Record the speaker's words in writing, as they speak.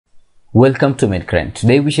Welcome to MedCrane.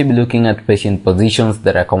 Today we shall be looking at patient positions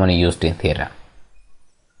that are commonly used in theatre.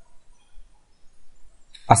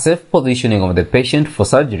 A safe positioning of the patient for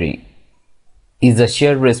surgery is a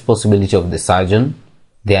shared responsibility of the surgeon,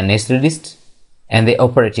 the anesthetist, and the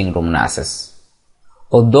operating room nurses.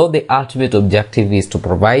 Although the ultimate objective is to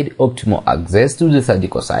provide optimal access to the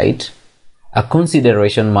surgical site, a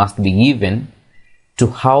consideration must be given to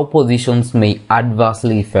how positions may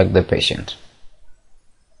adversely affect the patient.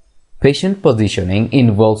 Patient positioning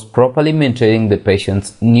involves properly maintaining the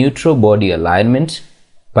patient's neutral body alignment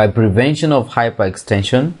by prevention of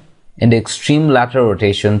hyperextension and extreme lateral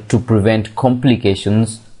rotation to prevent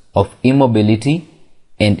complications of immobility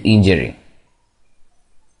and injury.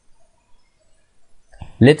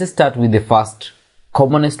 Let us start with the first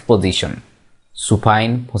commonest position,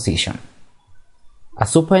 supine position. A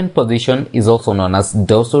supine position is also known as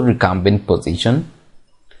dorsal recumbent position,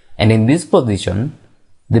 and in this position,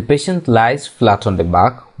 the patient lies flat on the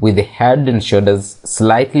back with the head and shoulders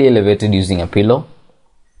slightly elevated using a pillow,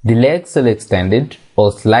 the legs are extended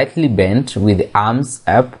or slightly bent with the arms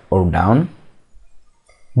up or down.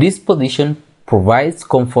 This position provides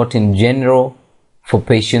comfort in general for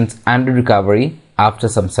patients under recovery after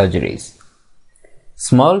some surgeries.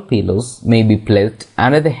 Small pillows may be placed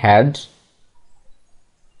under the head.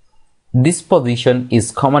 This position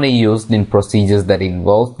is commonly used in procedures that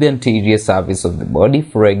involve the anterior surface of the body,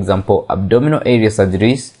 for example, abdominal area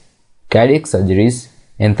surgeries, cardiac surgeries,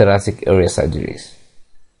 and thoracic area surgeries.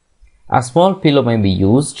 A small pillow may be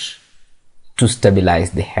used to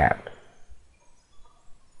stabilize the head.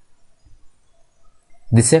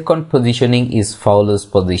 The second positioning is Fowler's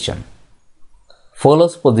position.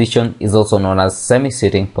 Fowler's position is also known as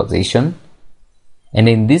semi-sitting position, and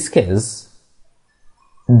in this case,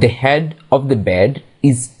 the head of the bed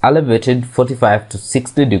is elevated 45 to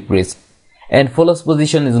 60 degrees, and Fowler's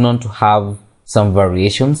position is known to have some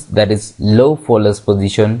variations, that is low Fowler's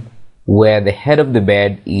position where the head of the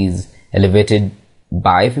bed is elevated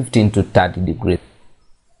by 15 to 30 degrees.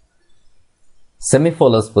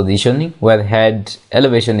 Semi-Fowler's positioning where the head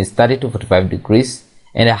elevation is 30 to 45 degrees,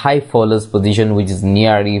 and a high Fowler's position which is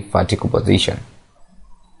nearly vertical position.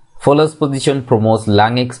 Fowler's position promotes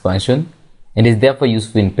lung expansion and is therefore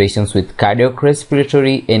useful in patients with cardiac,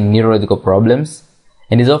 respiratory, and neurological problems,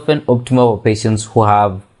 and is often optimal for patients who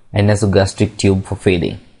have a nasogastric tube for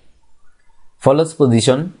feeding. Fowler's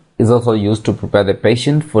position is also used to prepare the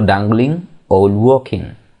patient for dangling or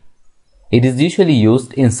walking. It is usually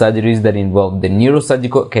used in surgeries that involve the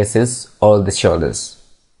neurosurgical cases or the shoulders.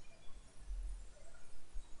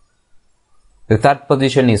 The third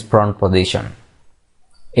position is prone position.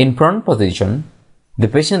 In prone position, the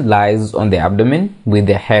patient lies on the abdomen with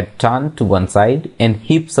their head turned to one side and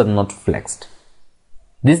hips are not flexed.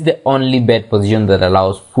 This is the only bed position that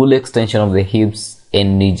allows full extension of the hips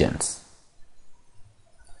and knee joints.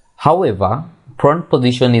 However, prone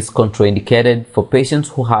position is contraindicated for patients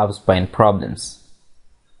who have spine problems.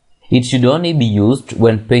 It should only be used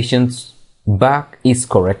when patient's back is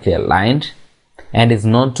correctly aligned and is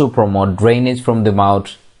known to promote drainage from the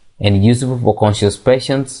mouth and useful for conscious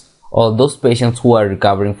patients or those patients who are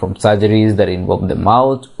recovering from surgeries that involve the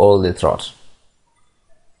mouth or the throat.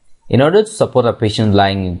 In order to support a patient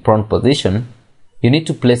lying in prone position, you need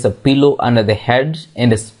to place a pillow under the head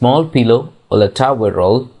and a small pillow or a towel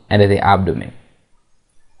roll under the abdomen.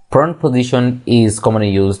 Prone position is commonly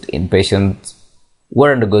used in patients who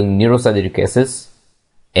are undergoing neurosurgery cases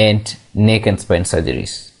and neck and spine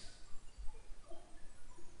surgeries.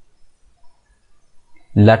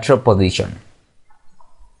 Lateral position.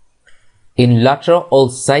 In lateral or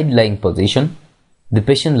side-lying position, the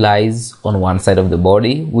patient lies on one side of the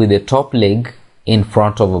body with the top leg in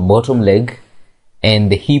front of a bottom leg and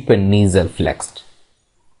the hip and knees are flexed.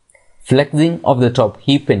 Flexing of the top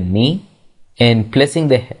hip and knee and placing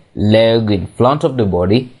the leg in front of the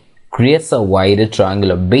body creates a wider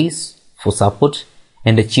triangular base for support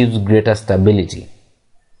and achieves greater stability.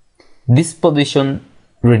 This position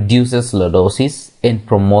reduces lordosis and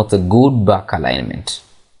promotes a good back alignment.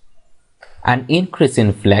 An increase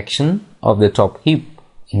in flexion of the top hip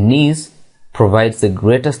and knees provides a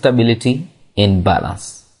greater stability and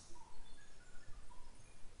balance.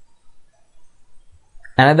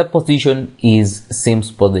 Another position is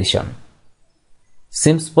Sims position.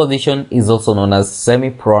 Sims position is also known as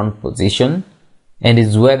semi-prone position and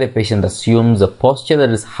is where the patient assumes a posture that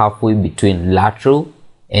is halfway between lateral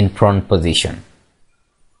and prone position.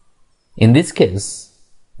 In this case,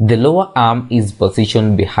 the lower arm is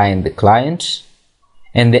positioned behind the client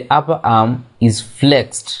and the upper arm is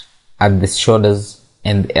flexed at the shoulders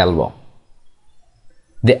and the elbow.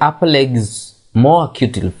 The upper leg is more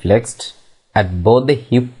acutely flexed at both the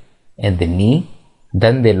hip and the knee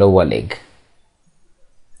than the lower leg.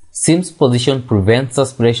 Sims position prevents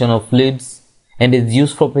aspiration of fluids and is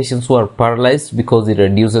used for patients who are paralyzed because it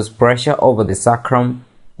reduces pressure over the sacrum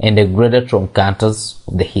and the greater trochanter's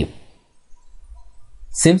of the hip.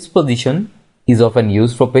 Sims position is often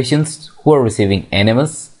used for patients who are receiving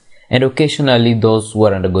enemas and occasionally those who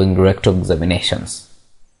are undergoing rectal examinations.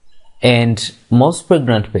 And most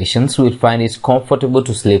pregnant patients will find it comfortable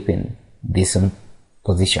to sleep in this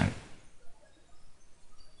position.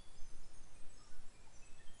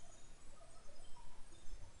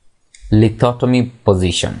 Lithotomy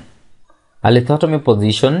position. A lithotomy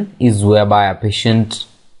position is whereby a patient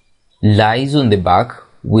lies on the back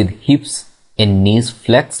with hips and knees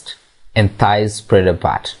flexed and thighs spread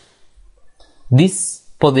apart. This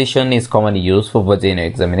position is commonly used for vaginal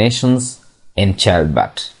examinations and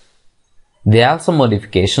childbirth. There are some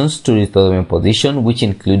modifications to lithotomy position which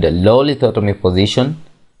include a low lithotomy position,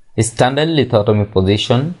 a standard lithotomy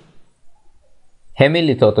position,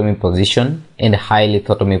 hemilithotomy position, and high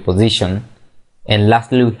lithotomy position, and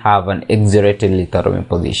lastly we have an exaggerated lithotomy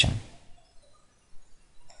position.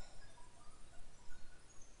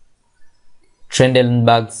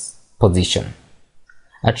 Trendelenburg's position.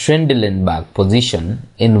 A Trendelenburg position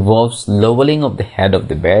involves lowering of the head of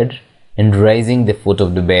the bed and raising the foot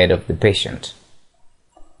of the bed of the patient.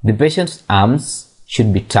 The patient's arms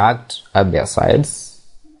should be tucked at their sides,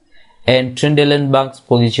 and Trendelenburg's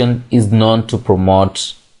position is known to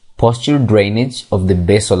promote postural drainage of the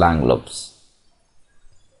basal lung lobes.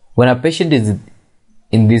 When a patient is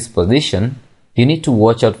in this position, you need to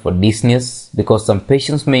watch out for dizziness because some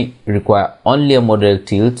patients may require only a moderate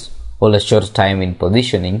tilt or a short time in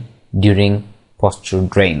positioning during postural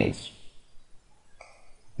drainage.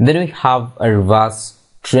 Then we have a reverse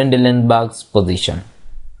Trendelenburg's position.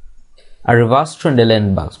 A reverse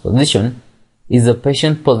Trendelenburg's position is a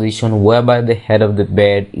patient position whereby the head of the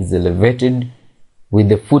bed is elevated with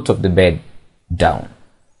the foot of the bed down.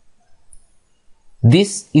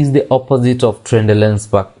 This is the opposite of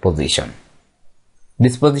Trendelenburg position.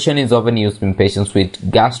 This position is often used in patients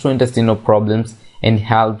with gastrointestinal problems and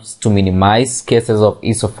helps to minimize cases of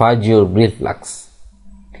esophageal reflux.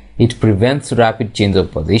 It prevents rapid change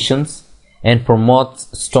of positions and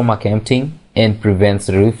promotes stomach emptying and prevents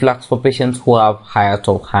reflux for patients who have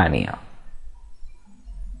hiatal hernia.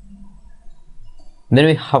 Then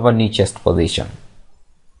we have a knee chest position.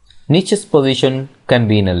 Knee chest position can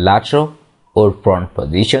be in a lateral or prone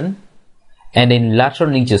position, and in lateral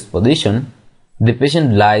knee chest position, the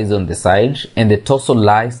patient lies on the side and the torso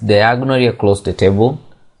lies diagonally across the table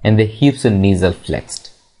and the hips and knees are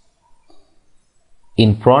flexed.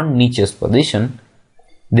 In prone knee chest position,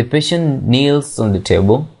 the patient kneels on the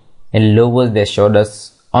table and lowers their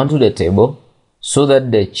shoulders onto the table so that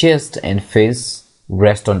their chest and face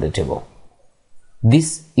rest on the table.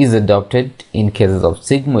 This is adopted in cases of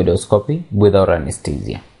sigmoidoscopy without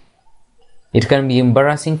anesthesia. It can be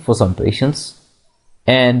embarrassing for some patients,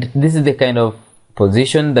 and this is the kind of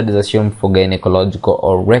position that is assumed for gynecological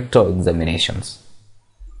or rectal examinations.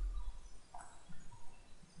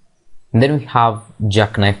 And then we have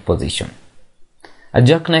jackknife position. A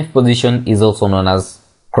jackknife position is also known as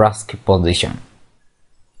Kraske position.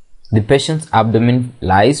 The patient's abdomen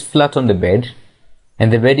lies flat on the bed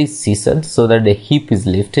and the bed is scissored so that the hip is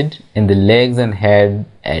lifted and the legs and head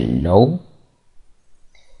are low.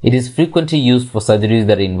 It is frequently used for surgeries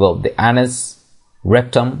that involve the anus,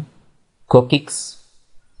 rectum, coccyx,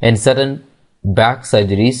 and certain back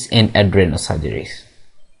surgeries and adrenal surgeries.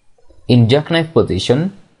 In jackknife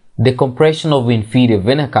position, the compression of inferior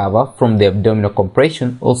vena cava from the abdominal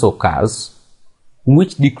compression also occurs,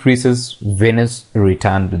 which decreases venous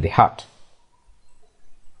return to the heart.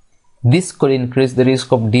 This could increase the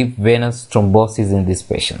risk of deep venous thrombosis in these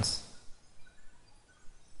patients.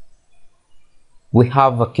 We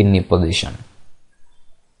have a kidney position.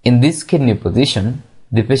 In this kidney position,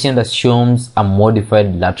 the patient assumes a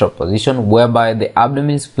modified lateral position whereby the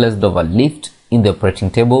abdomen is placed over lift in the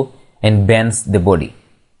operating table and bends the body.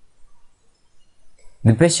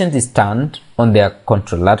 The patient is turned on their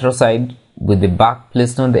contralateral side with the back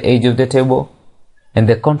placed on the edge of the table, and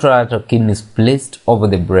the contralateral kidney is placed over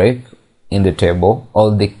the break in the table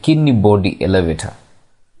or the kidney body elevator.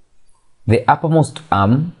 The uppermost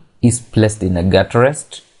arm is placed in a gut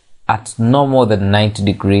rest at no more than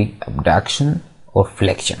 90-degree abduction or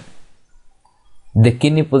flexion. The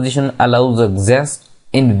kidney position allows access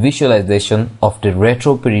and visualization of the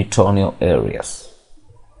retroperitoneal areas.